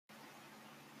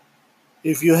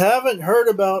If you haven't heard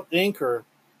about Anchor,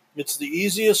 it's the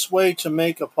easiest way to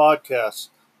make a podcast.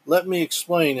 Let me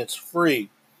explain, it's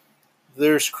free.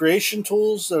 There's creation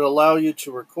tools that allow you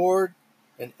to record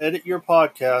and edit your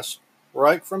podcast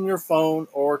right from your phone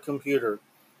or computer.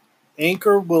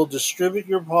 Anchor will distribute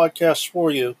your podcast for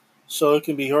you so it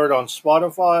can be heard on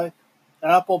Spotify,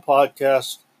 Apple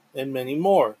Podcasts, and many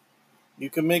more. You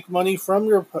can make money from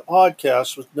your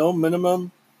podcast with no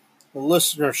minimum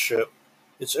listenership.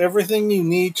 It's everything you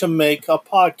need to make a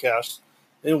podcast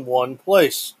in one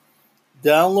place.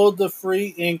 Download the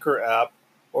free Anchor app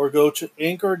or go to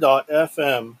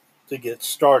anchor.fm to get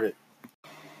started. I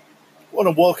want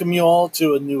to welcome you all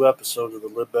to a new episode of the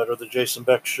Live Better, the Jason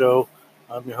Beck Show.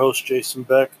 I'm your host, Jason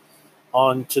Beck.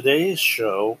 On today's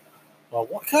show, I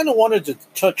kind of wanted to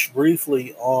touch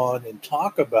briefly on and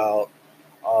talk about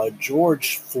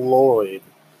George Floyd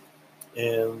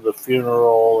and the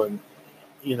funeral and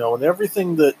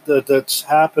everything that's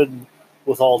happened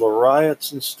with all the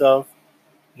riots and stuff,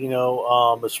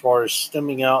 as far as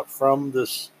stemming out from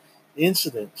this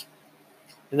incident.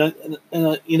 When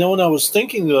I was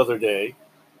thinking the other day,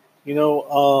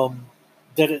 that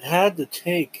it had to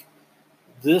take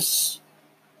this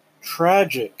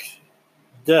tragic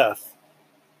death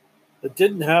that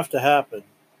didn't have to happen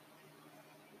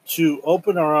to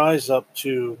open our eyes up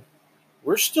to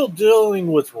we're still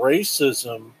dealing with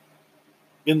racism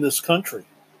in this country.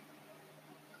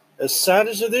 As sad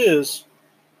as it is,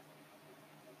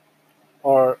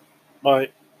 our my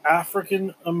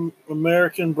African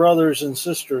American brothers and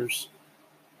sisters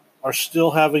are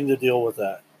still having to deal with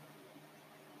that.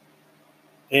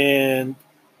 And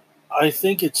I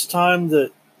think it's time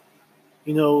that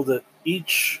that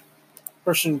each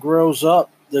person grows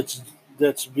up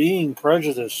that's being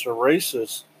prejudiced or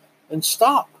racist and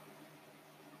stop.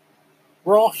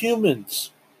 We're all humans.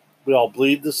 We all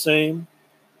bleed the same.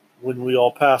 When we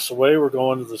all pass away, we're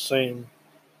going to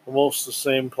almost the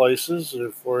same places.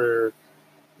 If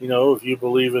you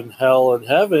believe in hell and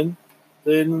heaven,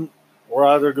 then we're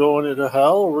either going into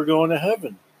hell or we're going to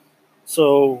heaven.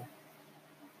 So,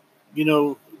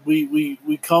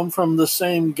 we come from the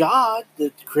same God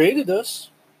that created us.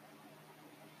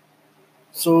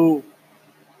 So,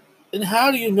 and how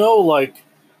do you know, like,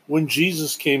 when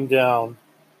Jesus came down,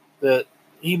 that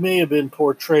he may have been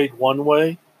portrayed one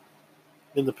way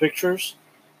in the pictures?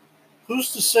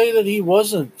 Who's to say that he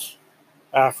wasn't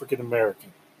African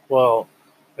American? Well,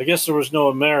 I guess there was no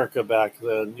America back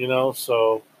then,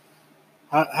 so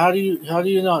how do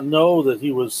you not know that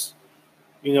he was,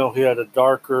 he had a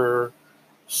darker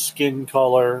skin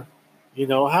color?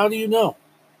 How do you know?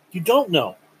 You don't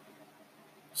know.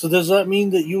 So does that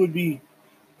mean that you would be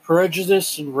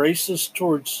prejudiced and racist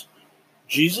towards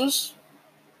Jesus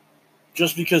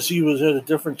just because he had a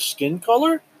different skin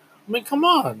color? I mean, come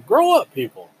on, grow up,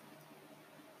 people.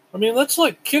 I mean, that's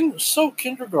like so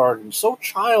kindergarten, so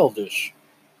childish.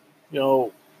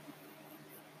 You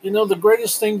know, the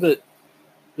greatest thing that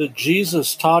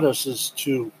Jesus taught us is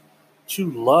to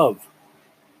love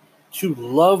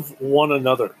one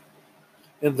another.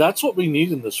 And that's what we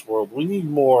need in this world. We need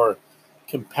more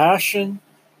compassion.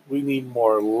 We need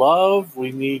more love.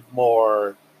 We need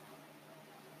more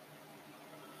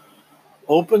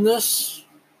openness,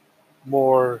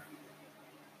 more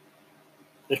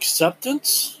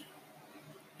acceptance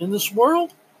in this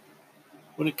world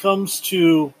when it comes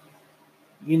to,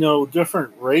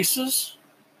 different races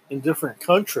in different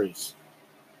countries.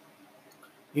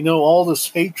 All this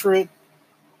hatred,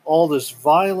 all this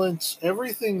violence,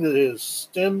 everything that has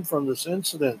stemmed from this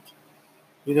incident,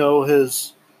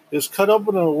 has cut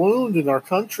open a wound in our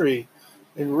country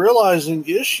and realizing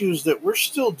issues that we're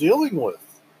still dealing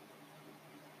with.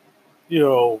 You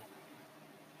know,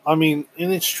 I mean,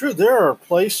 and it's true, there are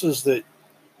places that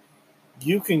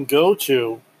you can go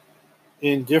to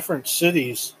in different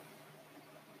cities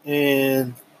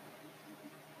and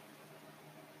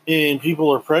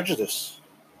people are prejudiced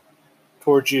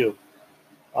towards you.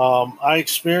 I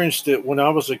experienced it when I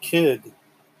was a kid.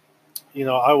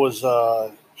 I was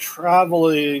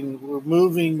traveling, we're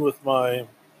moving with my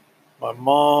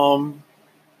mom,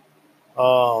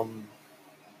 my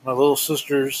little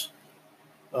sisters,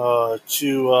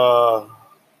 to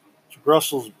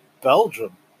Brussels,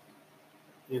 Belgium.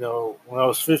 When I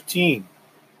was 15,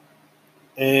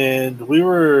 and we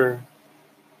were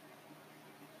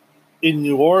in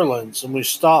New Orleans, and we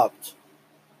stopped,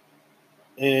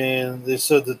 and they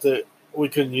said that we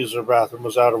couldn't use their bathroom,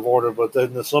 was out of order, but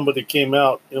then somebody came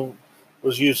out and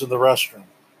was using the restroom.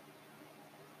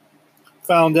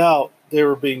 Found out they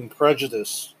were being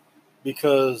prejudiced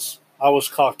because I was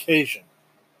Caucasian.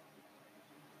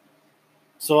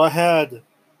 So I had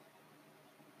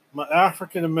my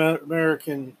African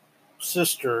American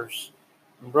sisters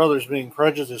and brothers being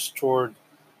prejudiced toward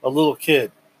a little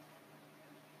kid,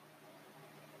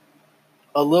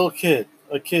 a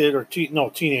kid or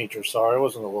teenager. Sorry, I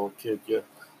wasn't a little kid yet,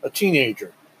 a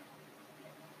teenager,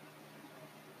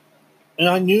 and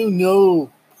I knew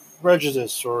no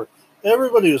prejudice or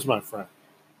everybody was my friend.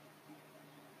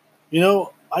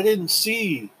 I didn't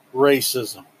see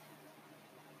racism.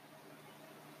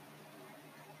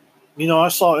 I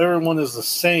saw everyone as the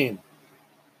same,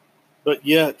 but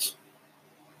yet,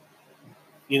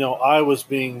 I was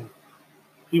being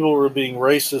people were being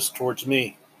racist towards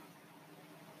me.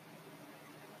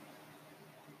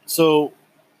 So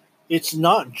it's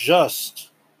not just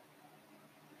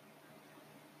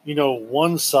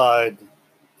one side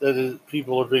that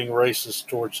people are being racist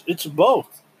towards. It's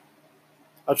both.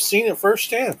 I've seen it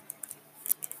firsthand.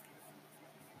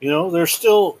 There's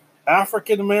still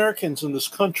African Americans in this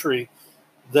country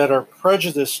that are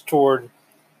prejudiced toward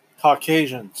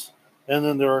Caucasians, and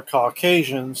then there are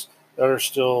Caucasians that are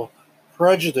still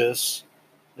prejudiced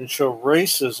and show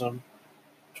racism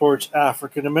towards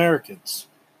African Americans.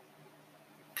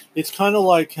 It's kind of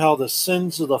like how the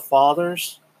sins of the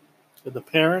fathers and the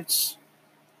parents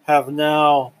have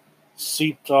now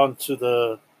seeped onto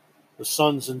the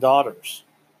sons and daughters.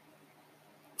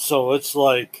 So it's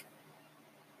like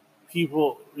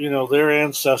people, their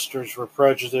ancestors were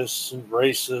prejudiced and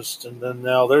racist, and then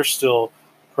now they're still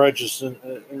prejudiced and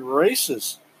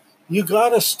racist. You got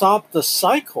to stop the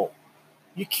cycle.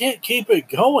 You can't keep it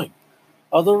going.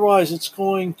 Otherwise, it's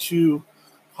going to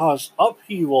cause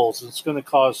upheavals. It's going to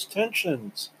cause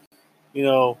tensions.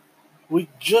 We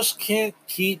just can't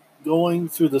keep going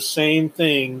through the same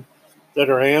thing that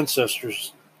our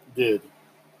ancestors did.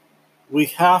 We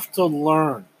have to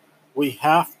learn. We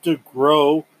have to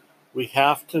grow. We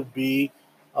have to be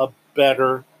a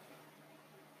better,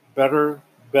 better,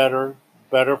 better,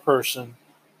 better person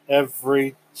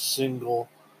every single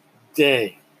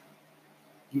day.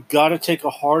 You got to take a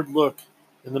hard look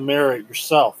in the mirror at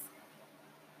yourself.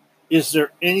 Is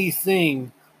there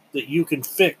anything that you can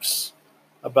fix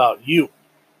about you?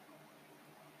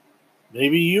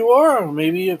 Maybe you are.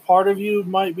 Maybe a part of you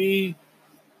might be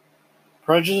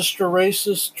prejudiced or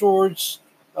racist towards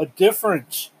a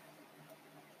different,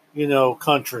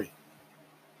 country.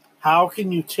 How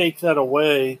can you take that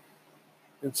away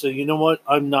and say, you know what,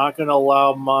 I'm not going to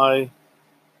allow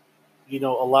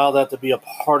that to be a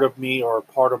part of me or a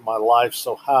part of my life.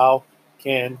 So how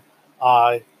can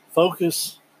I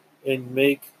focus and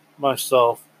make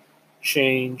myself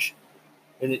change?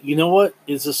 And you know what?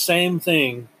 It's the same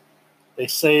thing. They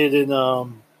say it in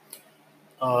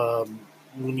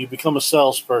when you become a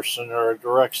salesperson or a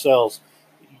direct sales,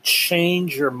 you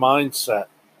change your mindset.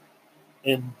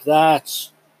 And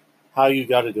that's how you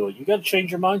got to do it. You got to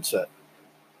change your mindset.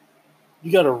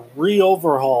 You got to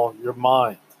re-overhaul your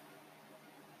mind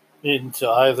into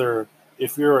either,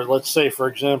 if you're, let's say, for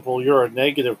example, you're a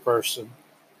negative person,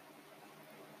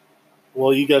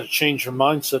 well, you got to change your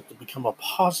mindset to become a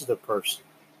positive person.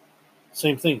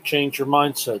 Same thing, change your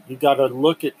mindset. You got to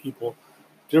look at people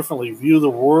differently, view the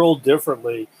world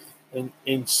differently,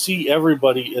 and see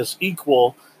everybody as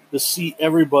equal, to see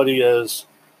everybody as,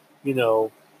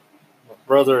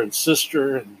 brother and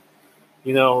sister, and,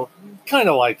 kind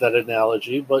of like that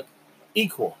analogy, but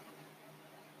equal,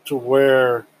 to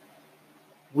where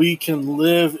we can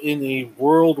live in a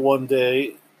world one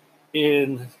day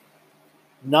and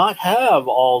not have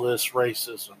all this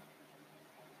racism.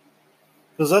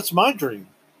 Because that's my dream.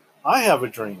 I have a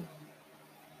dream.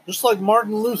 Just like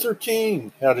Martin Luther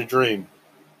King had a dream.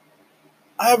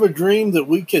 I have a dream that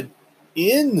we could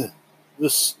end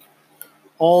this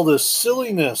all this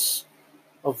silliness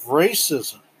of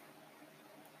racism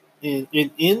and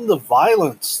in the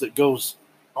violence that goes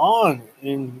on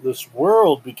in this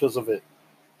world because of it.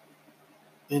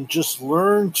 And just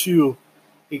learn to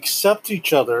accept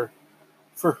each other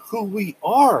for who we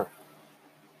are.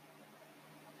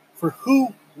 For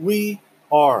who we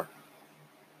are.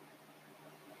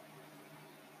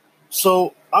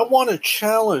 So I want to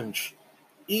challenge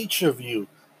each of you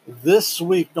this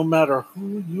week, no matter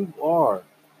who you are.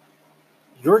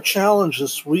 Your challenge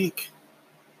this week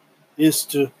is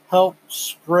to help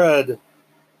spread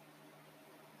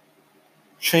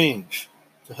change,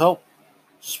 to help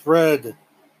spread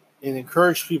and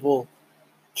encourage people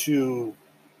to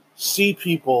see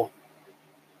people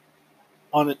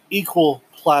on an equal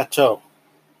plateau,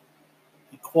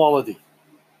 equality,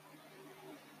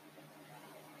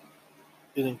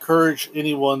 and encourage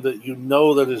anyone that you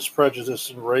know that is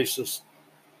prejudiced and racist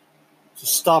to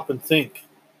stop and think.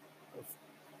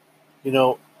 You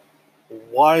know,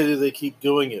 Why do they keep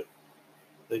doing it?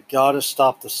 They got to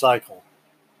stop the cycle,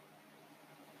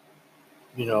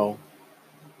 you know.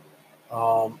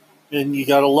 And you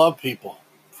got to love people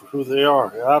for who they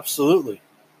are. Absolutely.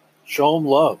 Show them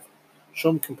love. Show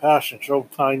them compassion. Show them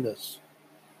kindness.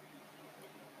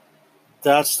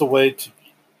 That's the way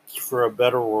for a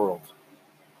better world.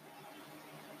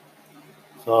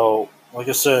 So, like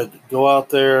I said, go out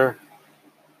there,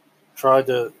 try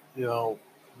to,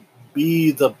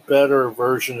 be the better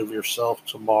version of yourself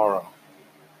tomorrow.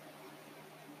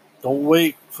 Don't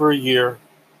wait for a year.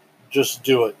 Just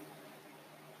do it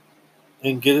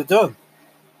and get it done.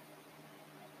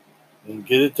 And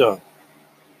get it done.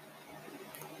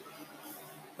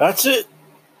 That's it.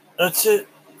 That's it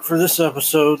for this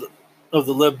episode of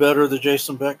the Live Better, the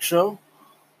Jason Beck Show.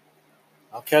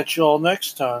 I'll catch you all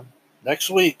next time, next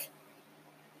week.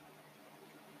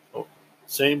 Oh,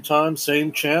 same time,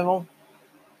 same channel.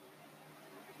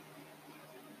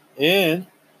 And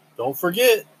don't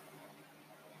forget,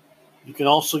 you can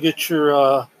also get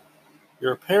your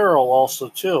apparel also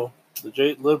too.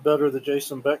 The Live Better, the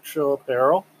Jason Beck Show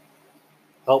apparel.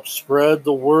 Help spread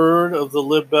the word of the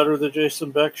Live Better, the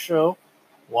Jason Beck Show.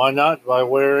 Why not? By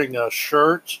wearing a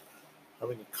shirt,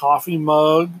 having a coffee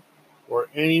mug, or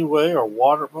any way, or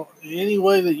water, any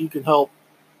way that you can help,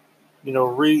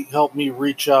 help me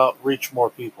reach more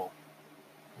people,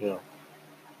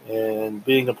 and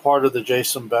being a part of the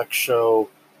Jason Beck Show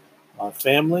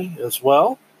family as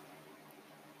well.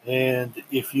 And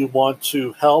if you want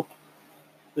to help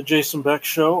the Jason Beck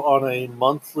Show on a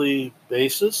monthly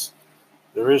basis,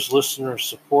 there is listener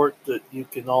support that you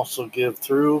can also give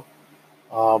through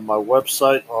my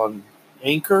website on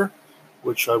Anchor,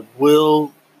 which I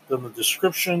will, in the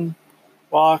description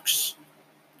box,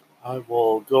 I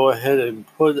will go ahead and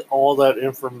put all that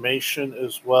information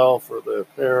as well for the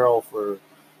apparel, for,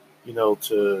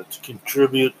 to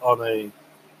contribute on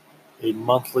a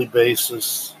monthly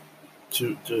basis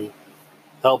to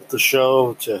help the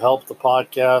show, to help the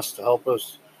podcast, to help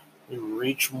us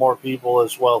reach more people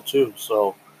as well too.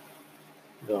 So,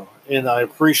 and I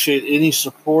appreciate any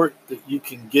support that you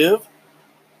can give.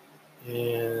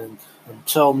 And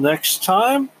until next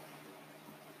time,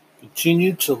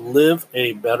 continue to live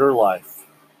a better life.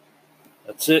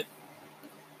 That's it.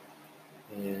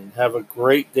 And have a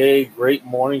great day, great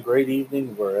morning, great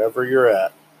evening, wherever you're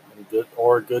at. And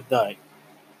good night.